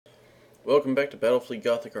Welcome back to Battlefleet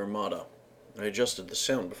Gothic Armada. I adjusted the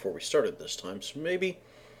sound before we started this time, so maybe,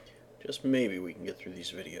 just maybe, we can get through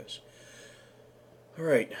these videos.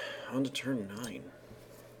 Alright, on to turn 9.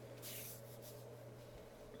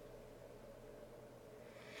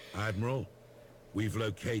 Admiral, we've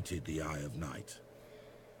located the Eye of Night.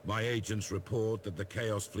 My agents report that the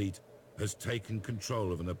Chaos Fleet has taken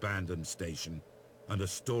control of an abandoned station and are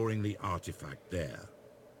storing the artifact there.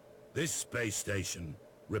 This space station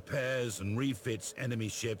repairs and refits enemy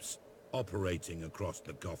ships operating across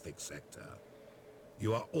the Gothic sector.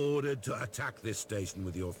 You are ordered to attack this station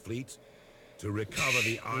with your fleet, to recover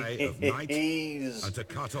the Eye of Night, and to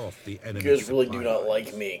cut off the enemy. You guys really do not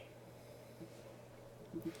like me.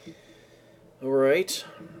 Alright.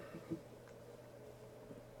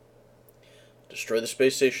 Destroy the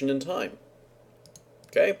space station in time.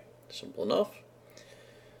 Okay, simple enough.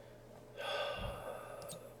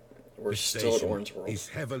 We're still at Orange World. Is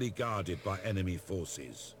heavily guarded by enemy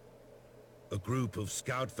forces. A group of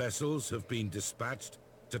scout vessels have been dispatched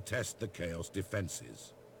to test the Chaos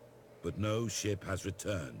defenses, but no ship has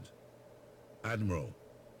returned. Admiral,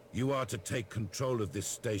 you are to take control of this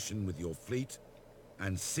station with your fleet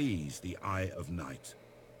and seize the Eye of Night.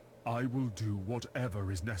 I will do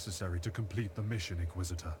whatever is necessary to complete the mission,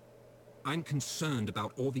 Inquisitor. I'm concerned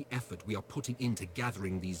about all the effort we are putting into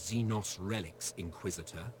gathering these Xenos relics,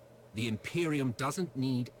 Inquisitor. The Imperium doesn't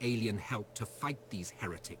need alien help to fight these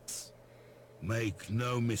heretics. Make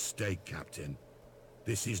no mistake, Captain.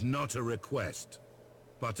 This is not a request,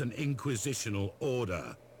 but an inquisitional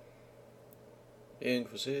order.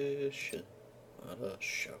 Inquisition. What a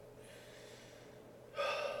show.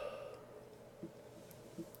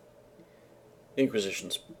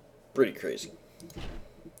 Inquisition's pretty crazy.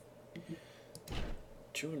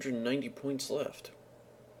 290 points left.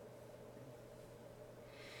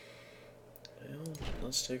 Well,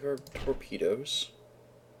 let's take our torpedoes.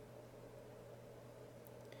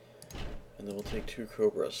 And then we'll take 2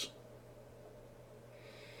 Cobras.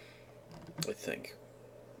 I think.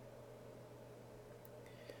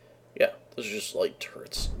 Yeah, those are just light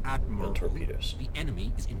turrets. Admiral, and torpedoes. The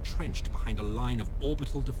enemy is entrenched behind a line of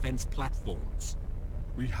orbital defense platforms.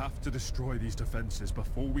 We have to destroy these defenses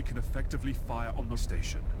before we can effectively fire on the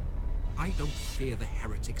station. I don't fear the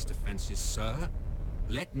heretics' defenses, sir.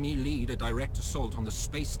 Let me lead a direct assault on the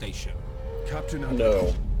space station. Captain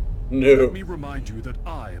No. Let me remind you that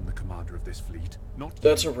I am the commander of this fleet, not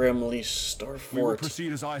That's you. a Ramley Star We will Fort.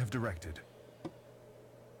 proceed as I have directed.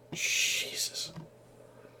 Jesus.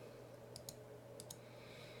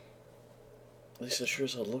 At least it sure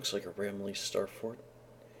as hell looks like a Ramley Star Fort.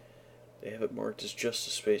 They have it marked as just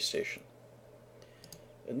a space station.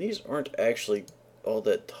 And these aren't actually all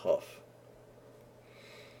that tough.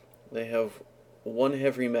 They have 1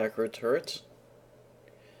 heavy macro turret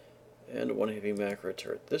and 1 heavy macro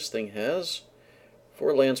turret. This thing has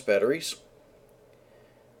 4 lance batteries,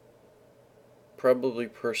 probably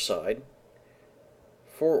per side,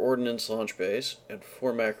 4 ordnance launch bays, and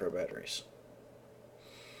 4 macro batteries.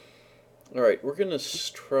 Alright, we're going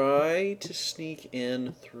to try to sneak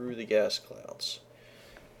in through the gas clouds.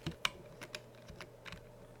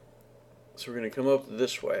 So we're going to come up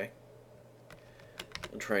this way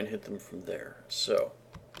and try and hit them from there. So,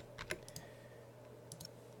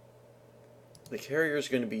 the carrier is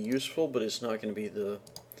going to be useful, but it's not going to be the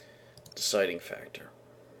deciding factor.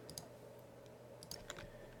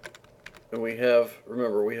 And we have,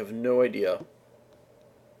 remember, we have no idea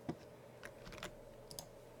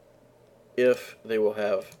if they will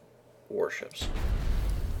have warships.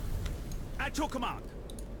 At your command.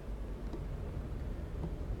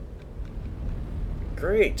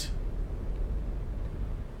 Great.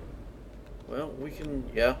 Well, we can,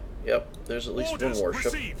 yeah, yep, there's at least Orders 1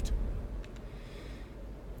 warship. received.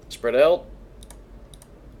 Spread out.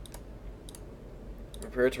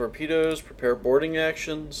 Prepare torpedoes, prepare boarding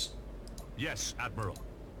actions. Yes, Admiral.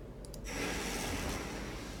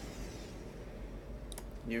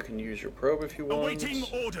 You can use your probe if you want. Awaiting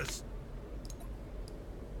orders.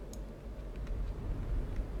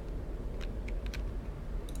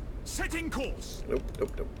 Setting course. Nope,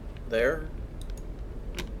 nope, nope. There.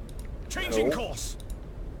 Changing No. course.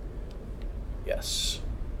 Yes.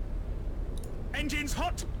 Engines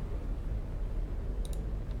hot.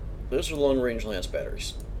 Those are long-range lance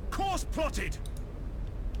batteries. Course plotted.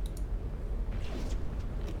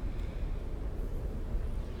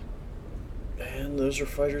 And those are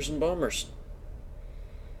fighters and bombers.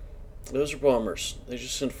 Those are bombers. They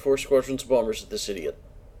just sent 4 squadrons of bombers at this idiot.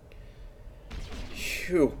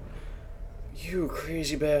 You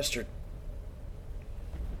crazy bastard.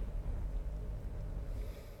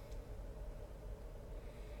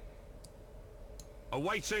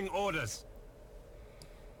 Awaiting orders.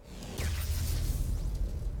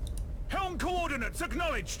 Helm coordinates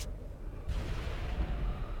acknowledged.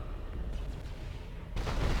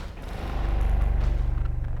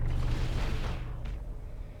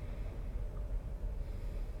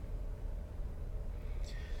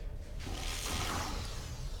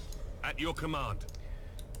 At your command.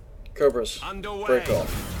 Cobras, Underway. break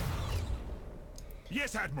off.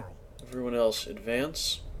 Yes, Admiral. Everyone else,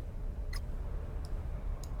 advance.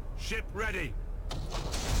 Ship ready.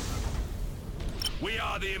 We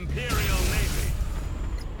are the Imperial Navy.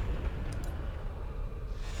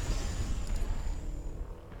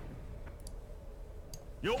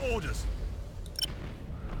 Your orders.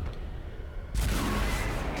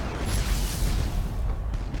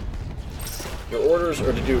 Your orders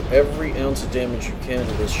are to do every ounce of damage you can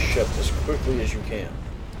to this ship as quickly as you can.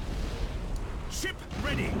 Ship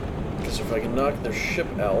ready. Because if I can knock their ship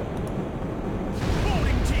out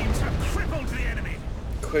Boarding teams have crippled the enemy.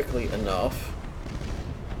 quickly enough,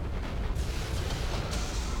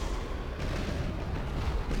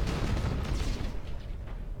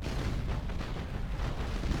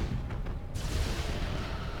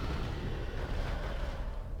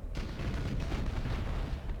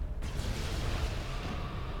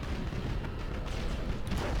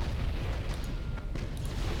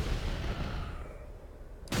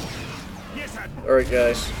 Yes, Admiral. alright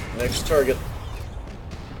guys, next target.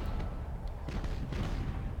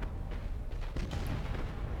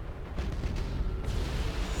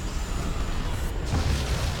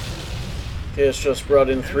 Chaos just brought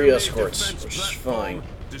in 3 Enemy escorts, defense which is platform fine.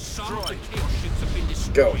 Some of the Destroyed. Chaos ships have been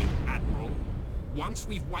Go. destroyed, Admiral. Once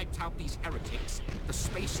we've wiped out these heretics, the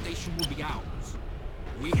space station will be ours.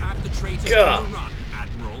 We have the traitors Gah. on the run,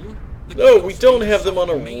 Admiral. The No, Chaos we don't fleet have them on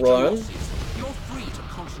a suffered major run. losses. You're free to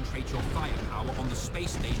concentrate your firepower on the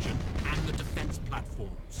space station and the defense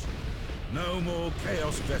platforms. No more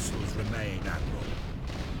Chaos vessels remain, Admiral.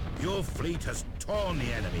 Your fleet has torn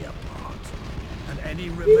the enemy apart, and any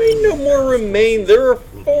You remaining mean no more Chaos remain? forces There are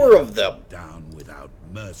will be 4 of them. hunted down without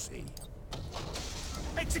mercy.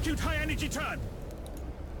 Execute high energy turn.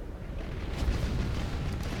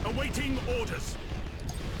 Awaiting orders.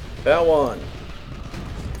 Bow on.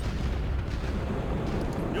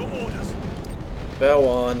 Your orders. Bow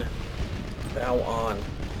on. Bow on.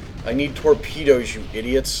 I need torpedoes, you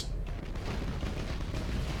idiots.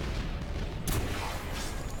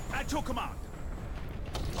 At your command.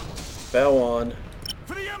 Bow on.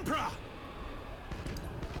 For the Emperor.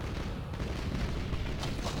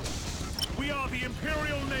 We are the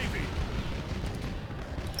Imperial Navy.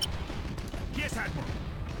 Yes, Admiral.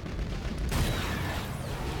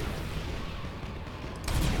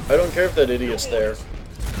 I don't care if that idiot's there.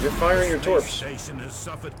 You're firing your The torps. station has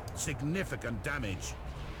suffered significant damage.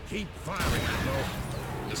 Keep firing, Admiral.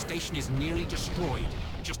 The station is nearly destroyed.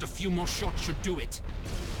 Just a few more shots should do it.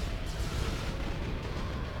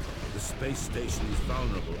 The space station is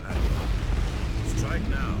vulnerable, Admiral. Strike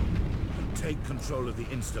now and take control of the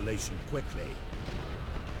installation quickly.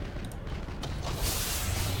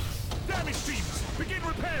 Damage teams, begin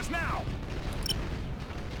repairs now.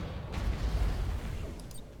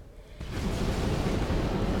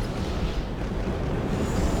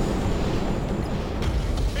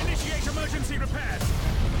 Initiate emergency repairs.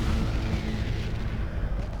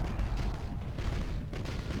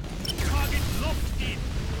 Target locked in.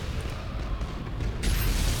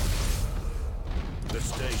 The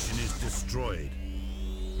station is destroyed.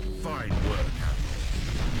 Fine work, Admiral.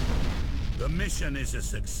 The mission is a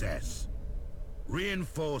success.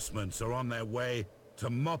 Reinforcements are on their way to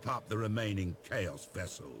mop up the remaining Chaos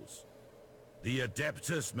vessels. The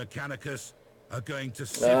Adeptus Mechanicus are going to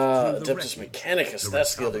sift through the Adeptus wreckage Mechanicus, to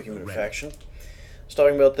that's the recover other human relic. faction. I was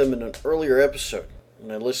talking about them in an earlier episode,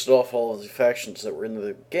 and I listed off all of the factions that were in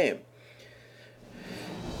the game.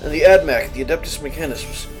 And the AdMech, the Adeptus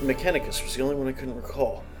Mechanicus, was the only one I couldn't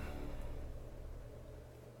recall.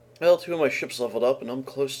 Well, 2 of my ships leveled up, and I'm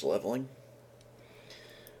close to leveling.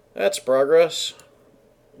 That's progress.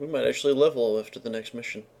 We might actually level after the next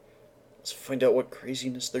mission. Let's find out what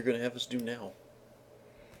craziness they're going to have us do now.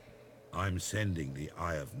 I'm sending the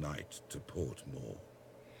Eye of Night to Portmore.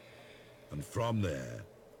 And from there,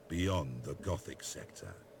 beyond the Gothic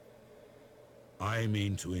sector. I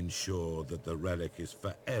mean to ensure that the relic is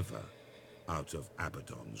forever out of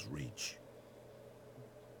Abaddon's reach.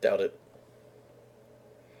 Doubt it.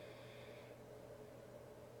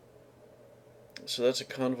 So that's a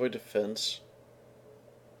convoy defense.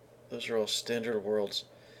 Those are all standard worlds.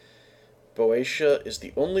 Boeotia is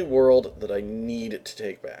the only world that I need to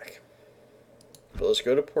take back. But let's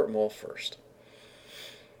go to Port Mall first.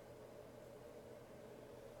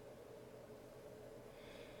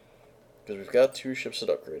 Because we've got 2 ships that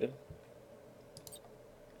upgraded.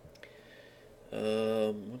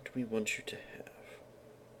 What do we want you to have?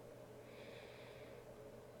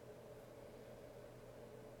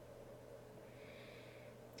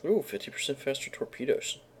 Ooh, 50% faster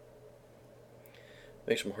torpedoes.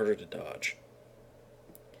 Makes them harder to dodge.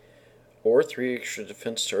 Or 3 extra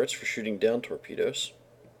defense turrets for shooting down torpedoes.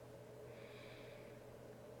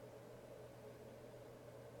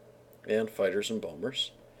 And fighters and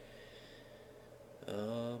bombers.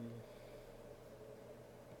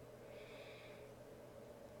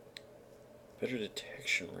 Better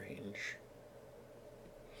detection range.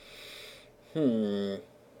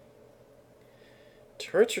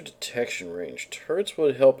 Turrets or detection range? Turrets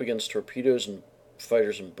would help against torpedoes and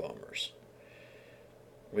fighters and bombers.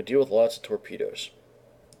 We deal with lots of torpedoes.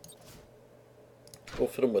 We'll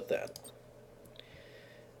fit them with that.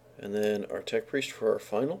 And then our Tech Priest for our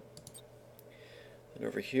final. And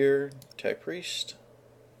over here, Tech Priest.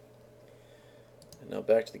 And now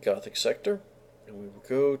back to the Gothic sector. And we will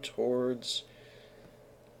go towards...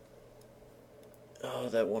 oh,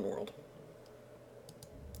 that one world.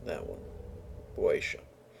 That one. Boeotia.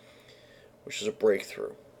 Which is a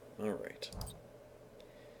breakthrough. Alright.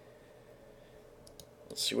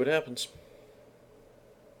 Let's see what happens.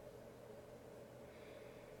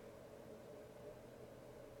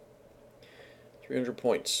 $300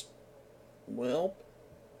 points. Well,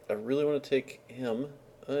 I really want to take him.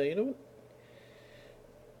 You know what?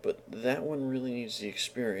 But that one really needs the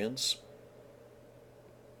experience.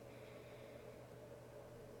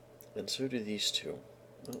 And so do these two.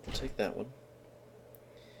 Well, we'll take that one.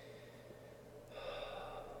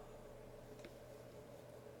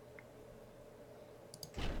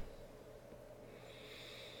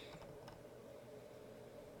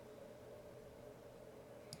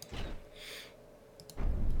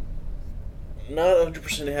 Not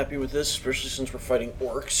 100% happy with this, especially since we're fighting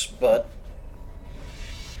orcs, but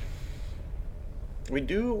we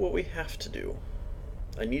do what we have to do.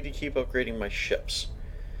 I need to keep upgrading my ships.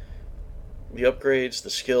 The upgrades, the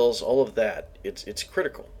skills, all of that, it's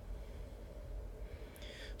critical.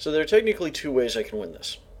 So there are technically 2 ways I can win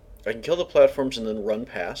this. I can kill the platforms and then run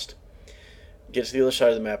past, get to the other side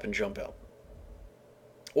of the map and jump out.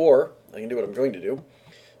 Or, I can do what I'm going to do,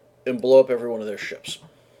 and blow up every one of their ships.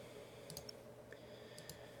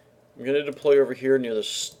 I'm going to deploy over here near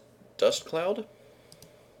this dust cloud.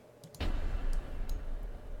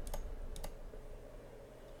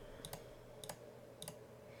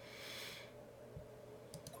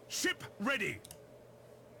 Ship ready.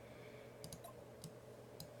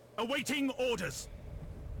 Awaiting orders.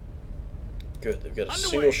 Good, they've got a Underway.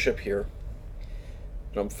 single ship here.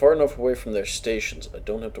 And I'm far enough away from their stations, I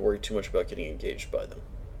don't have to worry too much about getting engaged by them.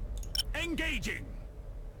 Engaging.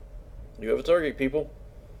 You have a target, people.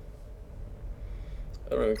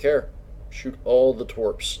 I don't even care. Shoot all the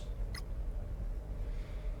torps.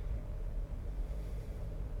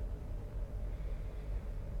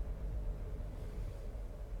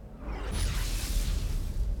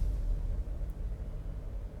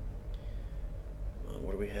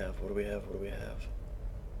 What do we have? What do we have? What do we have?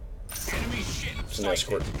 Enemy ship It's an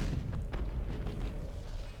escort.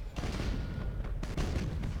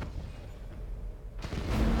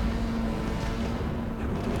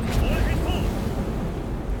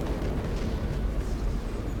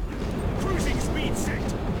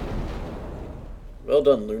 Well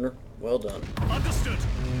done, Lunar. Well done. Understood.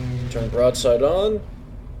 Turn broadside on.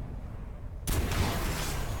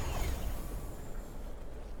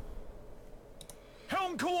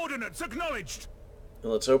 Helm coordinates acknowledged.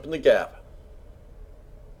 And let's open the gap.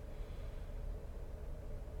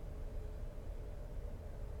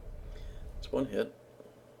 It's one hit.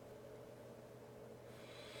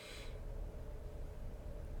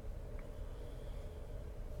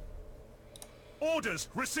 Orders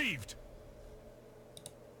received.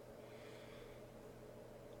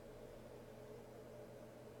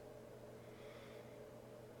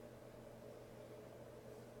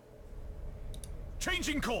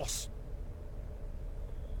 Changing course.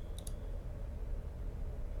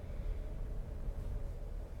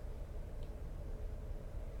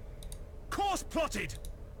 Course plotted.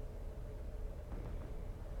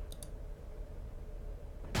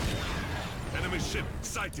 Enemy ship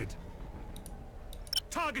sighted.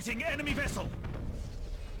 Targeting enemy vessel.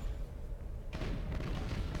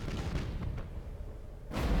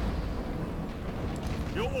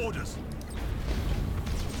 Your orders.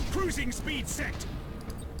 Cruising speed set.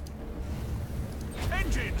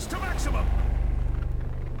 Engines to maximum.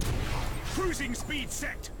 Cruising speed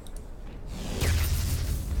set.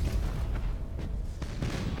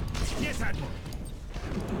 Yes, Admiral.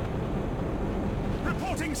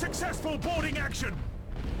 Reporting successful boarding action.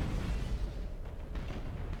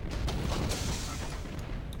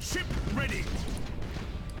 Ship ready.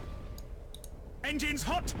 Engines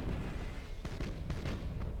hot.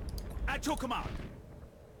 At your command.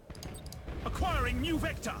 Acquiring new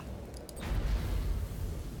vector.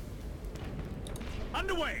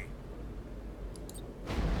 Underway.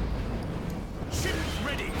 Ship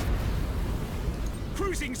ready.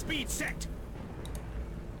 Cruising speed set.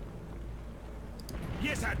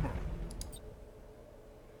 Yes, Admiral.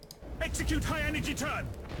 Execute high energy turn.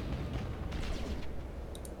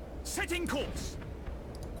 Setting course.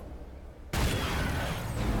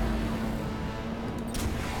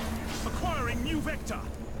 Acquiring new vector.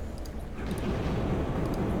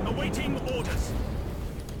 Awaiting orders.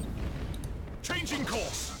 Changing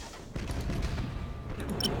course.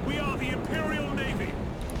 We are the Imperial Navy.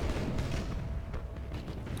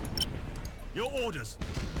 Your orders.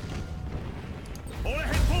 All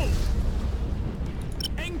ahead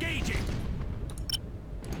full. Engaging.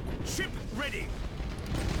 Ship ready.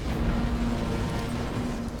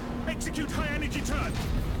 Execute high energy turn.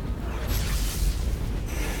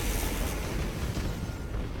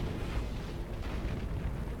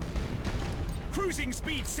 Cruising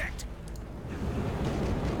speed set.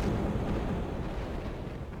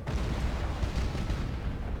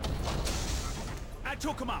 At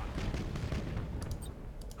your command.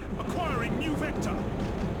 Acquiring new vector.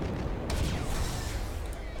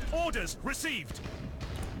 Orders received.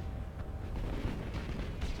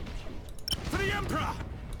 For the Emperor!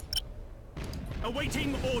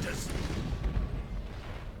 Awaiting orders.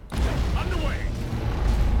 Underway!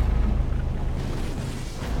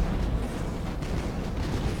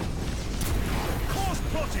 Course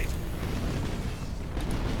plotted!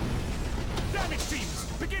 Damage teams,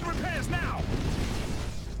 begin repairs now!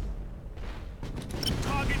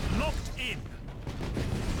 Target locked in.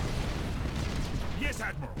 Yes,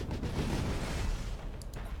 Admiral.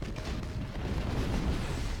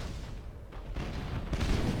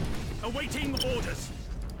 Awaiting orders.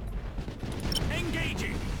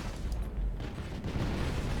 Engaging.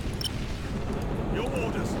 Your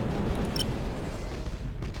orders.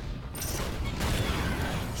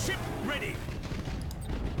 Ship ready.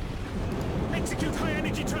 Execute high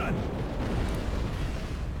energy turn.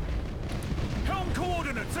 Helm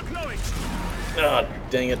coordinates acknowledged. Ah,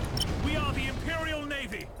 dang it. We are the Imperial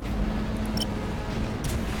Navy.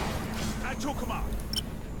 At your command.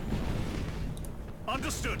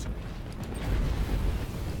 Understood.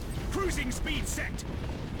 Cruising speed set.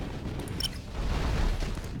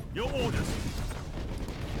 Your orders.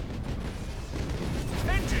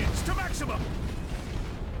 Engines to maximum.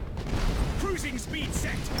 Cruising speed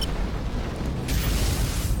set.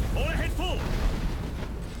 All ahead full.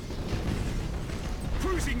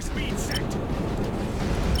 Cruising speed set.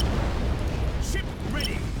 Ship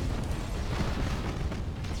ready.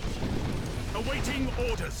 Awaiting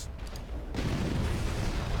orders.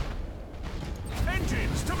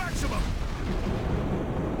 Engines to maximum.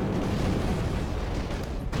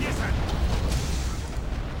 Yes, sir.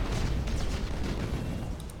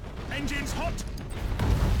 Engines hot.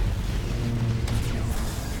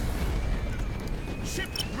 Ship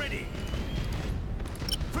ready.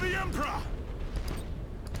 For the Emperor.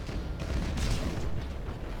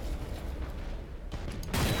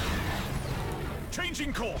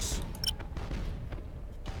 Changing course.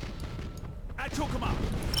 At your command.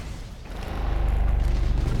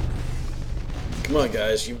 Come on,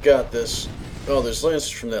 guys, you've got this. Oh, there's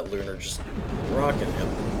lancers from that lunar just rocking him.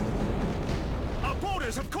 Our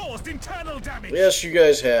boarders have caused internal damage. Yes, you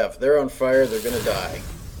guys have. They're on fire. They're gonna die.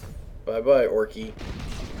 Bye-bye, Orky.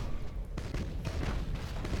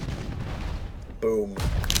 Boom.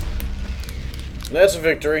 And that's a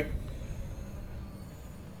victory.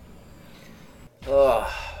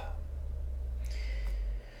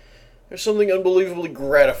 There's something unbelievably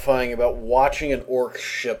gratifying about watching an orc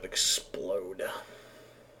ship explode.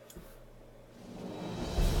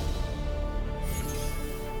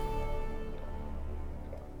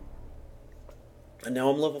 And now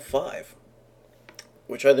I'm level 5.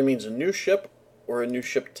 Which either means a new ship or a new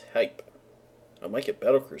ship type. I might get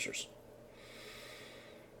battlecruisers.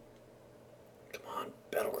 Come on,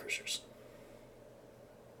 battlecruisers.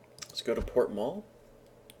 Let's go to Port Mall.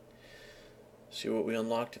 See what we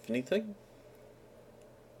unlocked, if anything.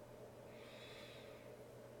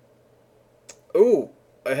 Oh,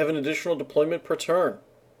 I have an additional deployment per turn.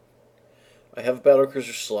 I have a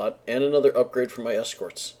battlecruiser slot and another upgrade for my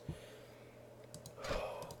escorts.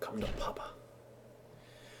 Oh, come to Papa.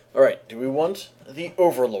 Alright, do we want the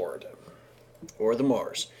Overlord? Or the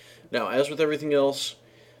Mars? Now, as with everything else,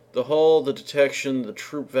 The hull, the detection, the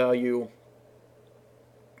troop value,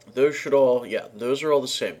 those should all, yeah, those are all the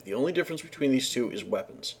same. The only difference between these two is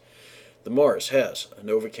weapons. The Mars has a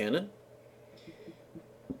Nova Cannon,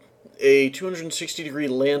 a 260-degree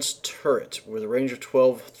lance turret with a range of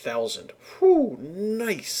 12,000. Whew,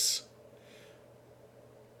 nice!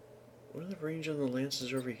 What are the range on the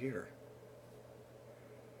lances over here?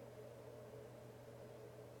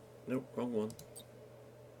 Nope, wrong one.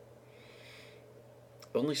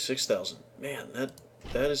 Only 6,000. Man,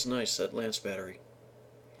 that is nice, that lance battery.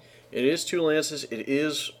 It is 2 lances, it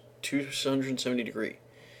is 270 degree.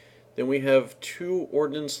 Then we have 2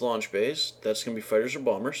 ordnance launch bays. That's going to be fighters or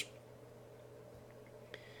bombers.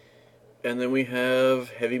 And then we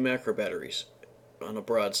have heavy macro batteries on a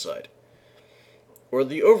broadside. Or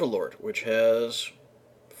the Overlord, which has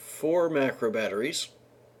 4 macro batteries.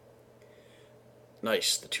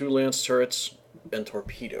 Nice. The 2 lance turrets and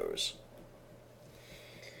torpedoes.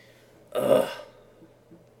 Ugh.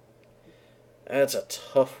 That's a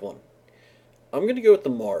tough one. I'm going to go with the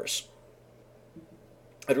Mars.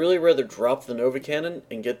 I'd really rather drop the Nova Cannon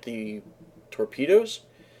and get the torpedoes,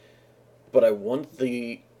 but I want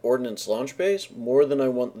the ordnance launch bays more than I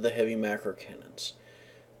want the heavy macro cannons.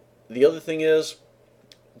 The other thing is,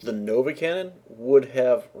 the Nova Cannon would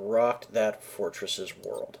have rocked that fortress's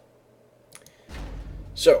world.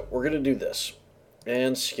 So, we're going to do this.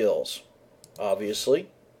 And skills. Obviously,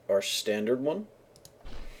 our standard one.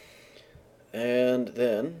 And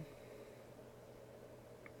then...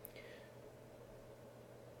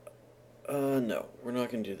 no, we're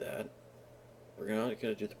not going to do that. We're not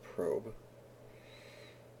going to do the probe.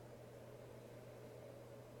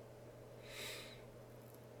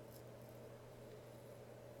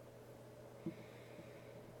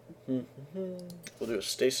 We'll do a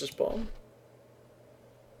stasis bomb.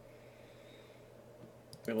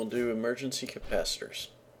 And we'll do emergency capacitors.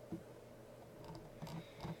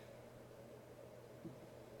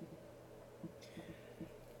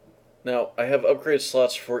 Now, I have upgrade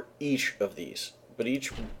slots for each of these, but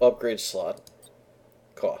each upgrade slot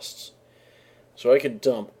costs. So I could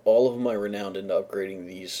dump all of my renown into upgrading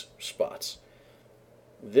these spots.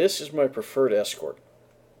 This is my preferred escort.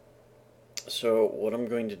 So what I'm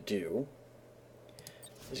going to do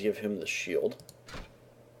is give him the shield.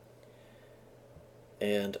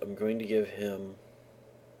 And I'm going to give him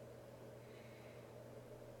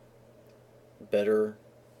better...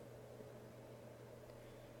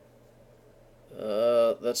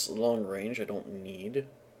 that's long range, I don't need.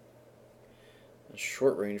 That's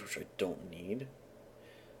short range, which I don't need.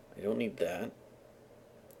 I don't need that.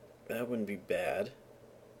 That wouldn't be bad.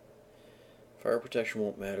 Fire protection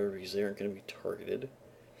won't matter because they aren't going to be targeted.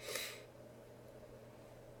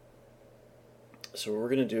 So what we're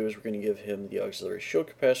going to do is we're going to give him the auxiliary shield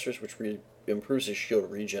capacitors, which improves his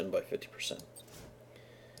shield regen by 50%.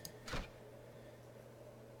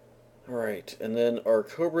 Alright, and then our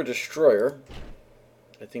Cobra Destroyer,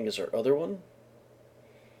 I think is our other one.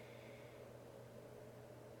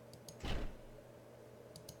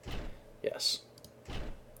 Yes.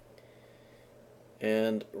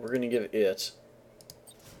 And we're going to give it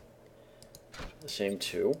the same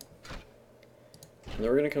 2. And then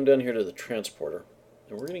we're going to come down here to the transporter,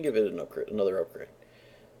 and we're going to give it an upgrade, another upgrade.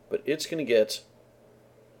 But it's going to get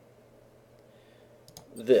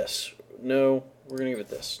this. No, we're going to give it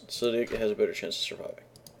this, so that it has a better chance of surviving.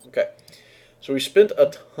 Okay. So we spent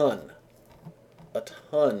a ton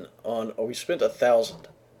on, we spent 1,000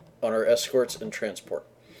 on our escorts and transport.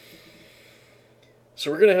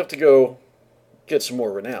 So we're going to have to go get some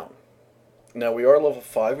more renown. Now we are level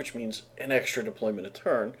 5, which means an extra deployment a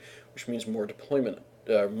turn, which means more deployment,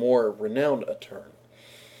 more renown a turn.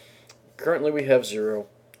 Currently we have 0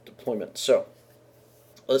 deployment, so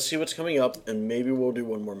let's see what's coming up, and maybe we'll do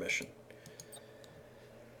one more mission.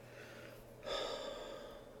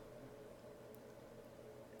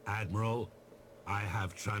 Admiral, I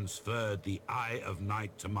have transferred the Eye of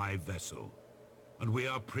Night to my vessel, and we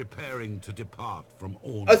are preparing to depart from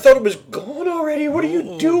Orn. I thought it was gone already. What are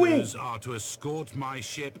you doing? Orders are to escort my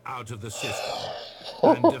ship out of the system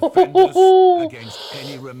and defend us against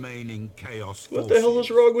any remaining Chaos forces. What the hell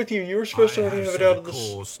is wrong with you? You were supposed to already have it out of the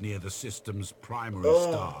course near the system's primary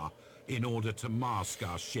star in order to mask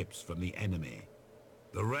our ships from the enemy.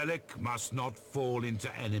 The relic must not fall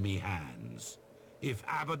into enemy hands. If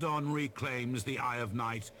Abaddon reclaims the Eye of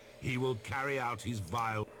Night, he will carry out his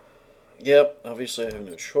vile... Yep, obviously I have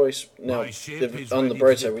no choice. Now, on the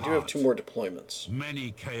bright side, we do have 2 more deployments.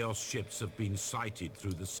 Many Chaos ships have been sighted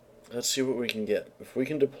through the... Let's see what we can get. If we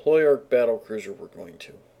can deploy our battle cruiser, we're going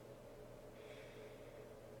to.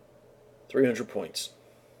 300 points.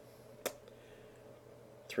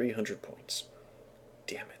 300 points.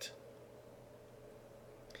 Damn it.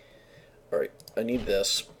 Alright, I need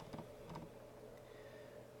this.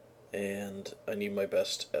 And I need my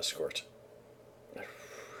best escort. I'd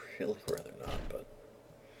really rather not, but...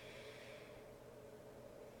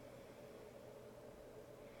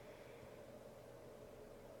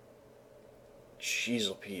 Jeez,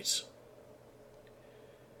 Pete.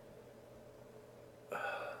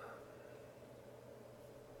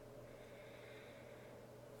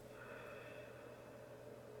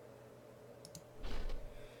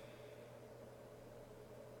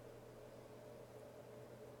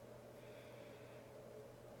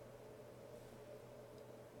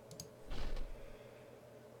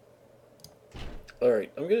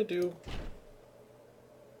 Alright, I'm gonna do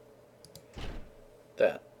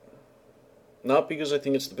that. Not because I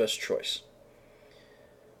think it's the best choice.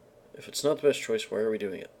 If it's not the best choice, why are we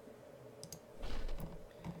doing it?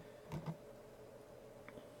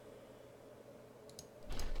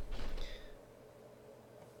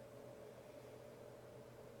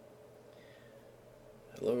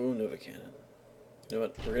 Hello, Nova Cannon. You know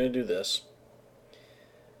what? We're gonna do this.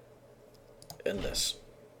 And this.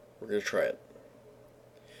 We're gonna try it.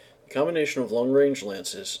 The combination of long-range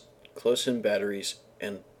lances, close-in batteries,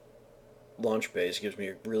 and launch bays gives me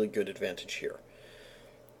a really good advantage here.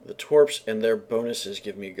 The torps and their bonuses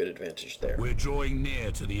give me a good advantage there. We're drawing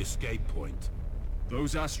near to the escape point.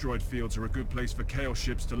 Those asteroid fields are a good place for Chaos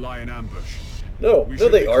ships to lie in ambush. No, no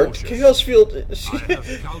they aren't. Chaos field...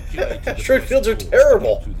 asteroid fields are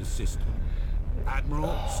terrible. Through the system.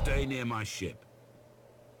 Admiral, stay near my ship.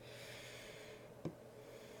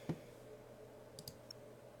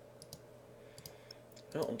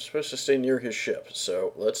 Well, I'm supposed to stay near his ship,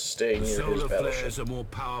 so let's stay near his battleship. Solar flares are more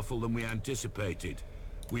powerful than we anticipated.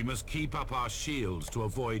 We must keep up our shields to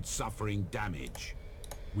avoid suffering damage.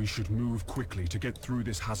 We should move quickly to get through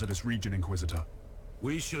this hazardous region, Inquisitor.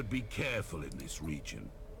 We should be careful in this region.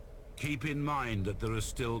 Keep in mind that there are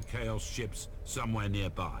still Chaos ships somewhere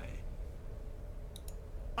nearby.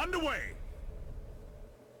 Underway!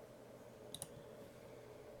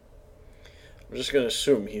 I'm just going to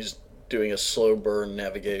assume he's doing a slow burn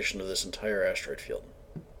navigation of this entire asteroid field.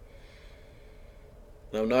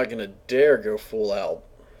 And I'm not going to dare go full out.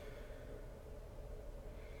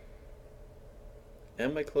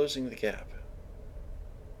 Am I closing the gap?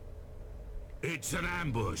 It's an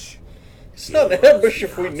ambush. It's not an ambush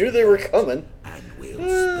if we knew they were coming. And we'll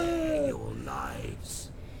spare your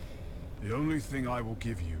lives. The only thing I will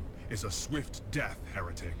give you is a swift death,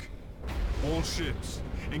 heretic. All ships,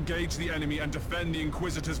 engage the enemy and defend the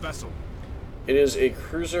Inquisitor's vessel. It is a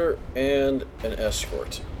cruiser and an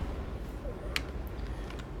escort.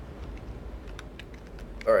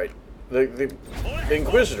 Alright. The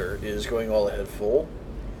Inquisitor is going all ahead full.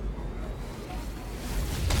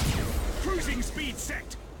 Cruising speed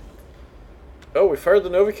set. Oh, we fired the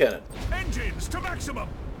Nova Cannon. Engines to maximum.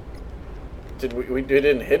 We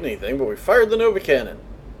didn't hit anything, but we fired the Nova Cannon.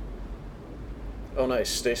 Oh, nice.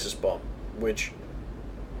 Stasis bomb. Which...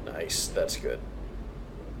 Nice. That's good.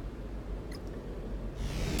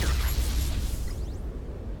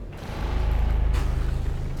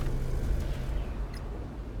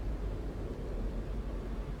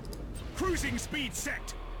 Cruising speed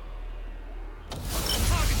set.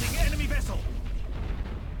 Targeting enemy vessel.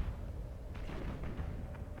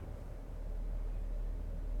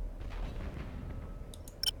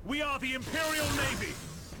 We are the Imperial Navy.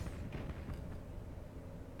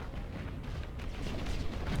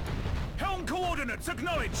 Helm coordinates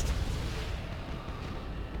acknowledged.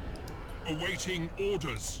 Awaiting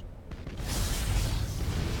orders.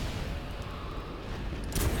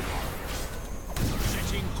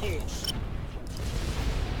 Setting course.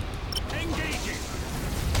 Engaging.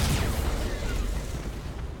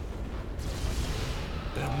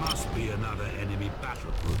 There must be another enemy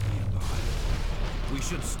battle group nearby. We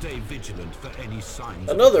should stay vigilant for any signs.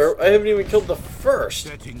 Another? I haven't even killed the first.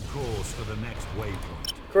 Setting course for the next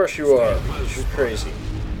waypoint. Of course you are. You're crazy.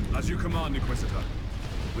 As you command, Inquisitor.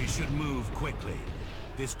 We should move quickly.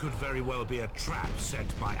 This could very well be a trap set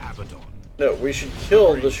by Abaddon. No, we should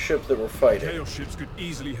kill the ship that we're fighting. Chaos ships could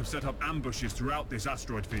easily have set up ambushes throughout this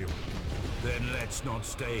asteroid field. Then let's not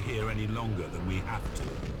stay here any longer than we have to.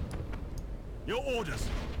 Your orders.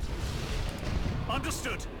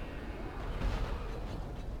 Understood.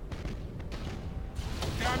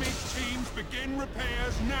 Damaged teams begin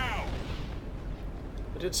repairs now.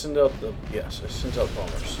 I did send out the... Yes, I sent out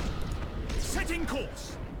bombers. Setting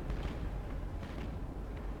course.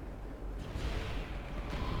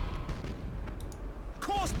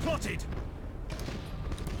 Course plotted.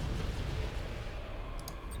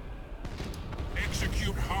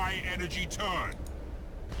 Execute high energy turn.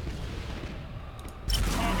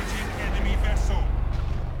 Targeting enemy vessel.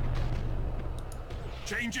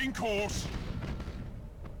 Changing course.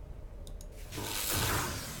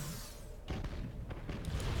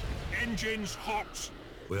 Engines hot.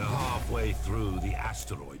 We're halfway through the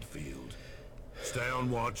asteroid field. Stay on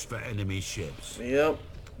watch for enemy ships. Yep.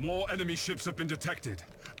 More enemy ships have been detected.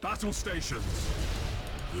 Battle stations.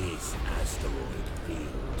 This asteroid field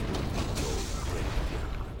is your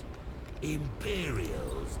graveyard.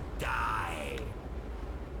 Imperials die.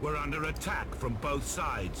 We're under attack from both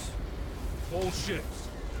sides. All ships,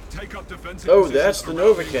 take up defensive Oh, positions that's the around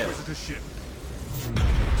Nova the Cannon. Inquisitor ship.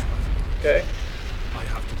 Okay. I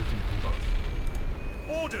have to defeat them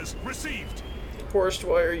both. Orders received. Horst,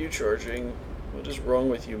 why are you charging? What is wrong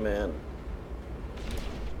with you, man?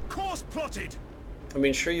 Course plotted. I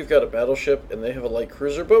mean, sure, you've got a battleship and they have a light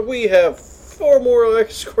cruiser, but we have 4 more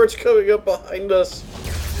escorts coming up behind us.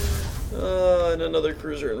 And another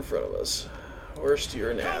cruiser in front of us. Horst,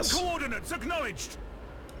 you're an ass. Coordinates acknowledged.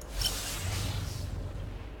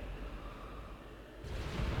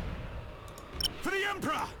 For the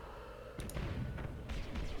Emperor.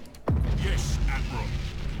 Yes, Admiral.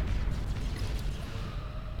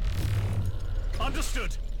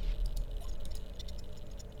 Understood.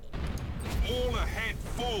 All ahead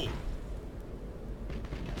full.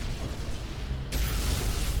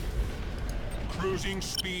 Cruising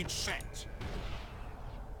speed set.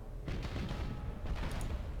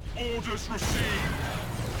 Orders received.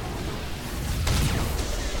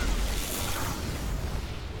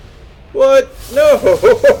 What? No!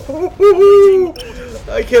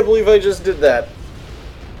 I can't believe I just did that.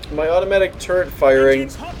 My automatic turret firing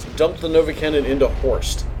dumped the Nova Cannon into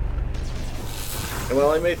Horst. And while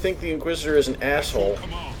I may think the Inquisitor is an asshole,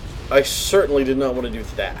 Command. I certainly did not want to do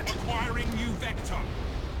that. Acquiring new vector.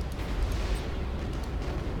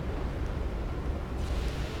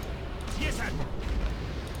 Yes, Admiral.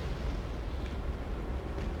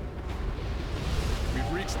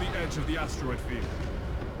 We've reached the edge of the asteroid field.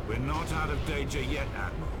 We're not out of danger yet,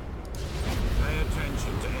 Admiral. Pay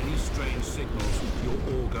attention to any strange signals your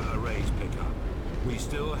auger arrays pick up. We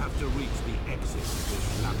still have to reach the exit of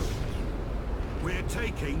this labyrinth. We're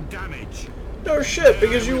taking damage. No shit,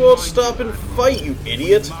 because you won't stop and fight, you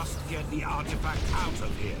idiot. We must get the artifact out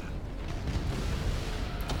of here.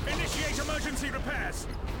 Initiate emergency repairs.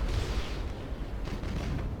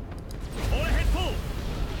 All ahead full.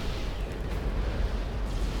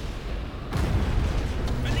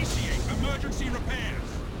 Initiate emergency repairs.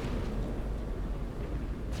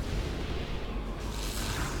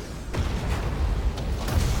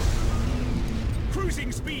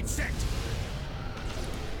 Cruising speed set.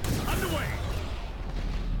 Underway.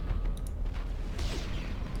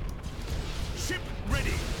 Ship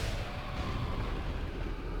ready.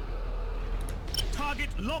 Target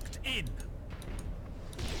locked in.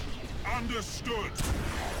 Understood.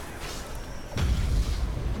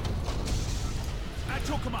 At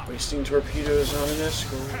your command. Wasting torpedoes on an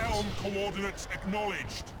escort. Helm coordinates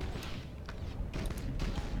acknowledged.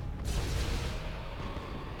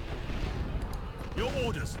 Your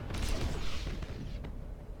orders.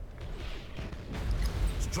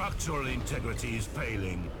 Structural integrity is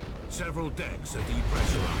failing. Several decks are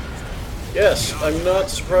depressurized. Yes, I'm not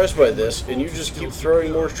surprised by this, and you just keep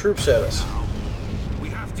throwing more troops at us. We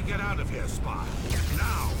have to get out of here, Spy.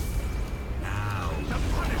 Now! Now! The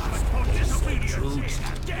punishment for disobedience Troops. is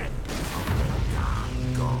death.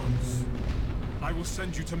 Dark gods. I will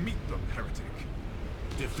send you to meet them, heretic.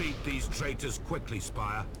 Defeat these traitors quickly,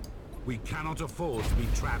 Spire. We cannot afford to be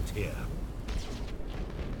trapped here.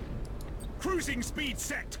 Cruising speed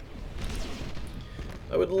set.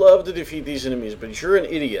 I would love to defeat these enemies, but you're an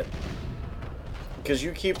idiot. Because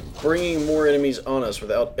you keep bringing more enemies on us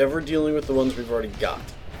without ever dealing with the ones we've already got.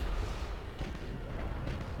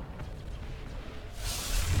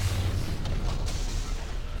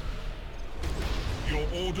 Your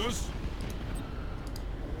orders?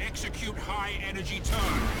 Execute high energy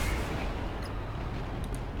turn.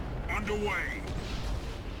 Underway.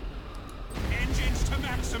 Engines to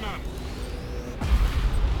maximum.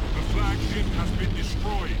 The flagship has been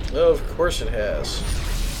destroyed. Of course it has.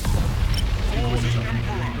 For the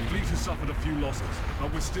Emperor. The fleet has suffered a few losses,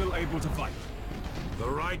 but we're still able to fight. The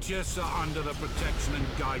righteous are under the protection and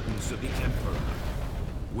guidance of the Emperor.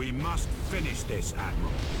 We must finish this,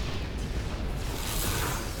 Admiral.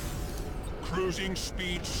 Cruising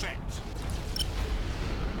speed set.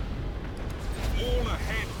 All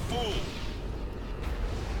ahead full.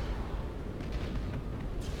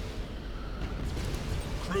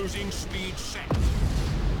 Cruising speed set.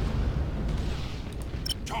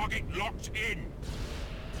 Target locked in.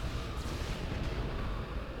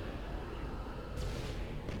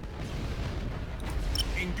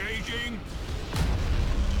 Engaging.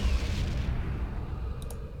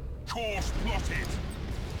 Course plotted.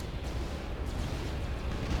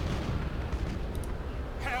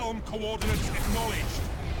 Helm coordinates acknowledged.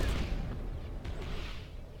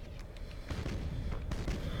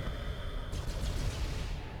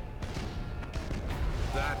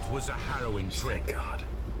 That was a harrowing trip. Thank God.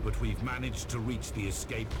 But we've managed to reach the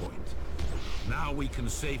escape point. Now we can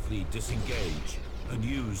safely disengage and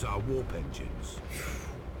use our warp engines.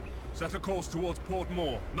 Set a course towards Port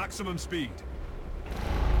Moore. Maximum speed.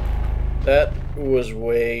 That was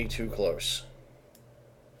way too close.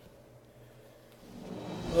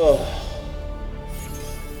 Oh.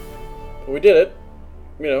 But we did it.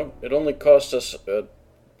 You know, it only cost us a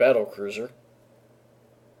battle cruiser.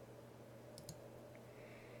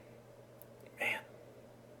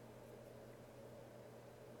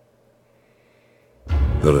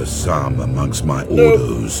 There are some amongst my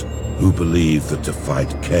Ordos who believe that to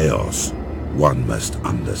fight chaos, one must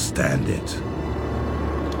understand it.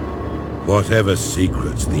 Whatever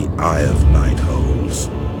secrets the Eye of Night holds,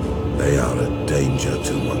 they are a danger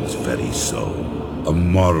to one's very soul. A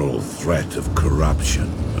moral threat of corruption,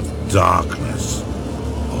 of darkness,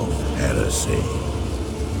 of heresy.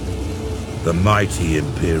 The mighty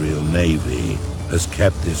Imperial Navy has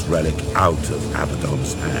kept this relic out of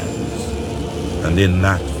Abaddon's hands. And in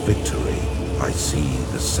that victory, I see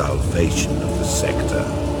the salvation of the sector,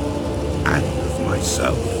 and of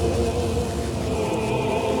myself.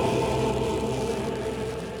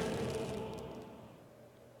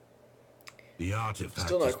 The artifact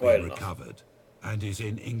has been recovered, and is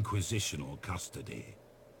in Inquisitional custody.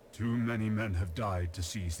 Too many men have died to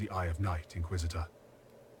seize the Eye of Night, Inquisitor.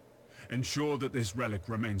 Ensure that this relic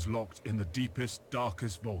remains locked in the deepest,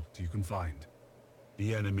 darkest vault you can find.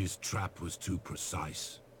 The enemy's trap was too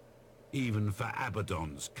precise, even for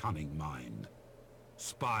Abaddon's cunning mind.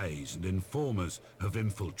 Spies and informers have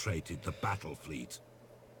infiltrated the battle fleet.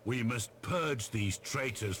 We must purge these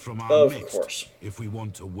traitors from our midst if we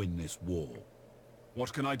want to win this war.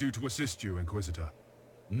 What can I do to assist you, Inquisitor?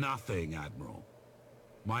 Nothing, Admiral.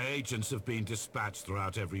 My agents have been dispatched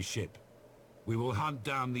throughout every ship. We will hunt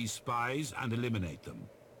down these spies and eliminate them.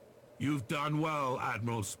 You've done well,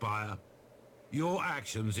 Admiral Spire. Your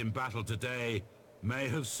actions in battle today may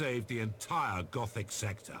have saved the entire Gothic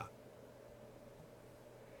sector.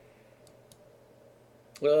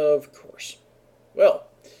 Of course. Well,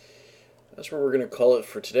 that's where we're going to call it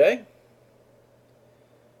for today.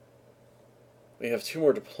 We have 2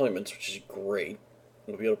 more deployments, which is great.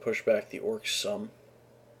 We'll be able to push back the orcs some.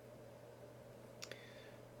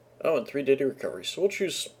 Oh, and 3 data recoveries. So we'll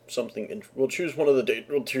choose something. We'll choose one of the data.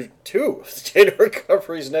 We'll choose 2 data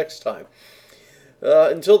recoveries next time.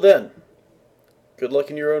 Until then, good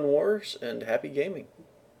luck in your own wars, and happy gaming.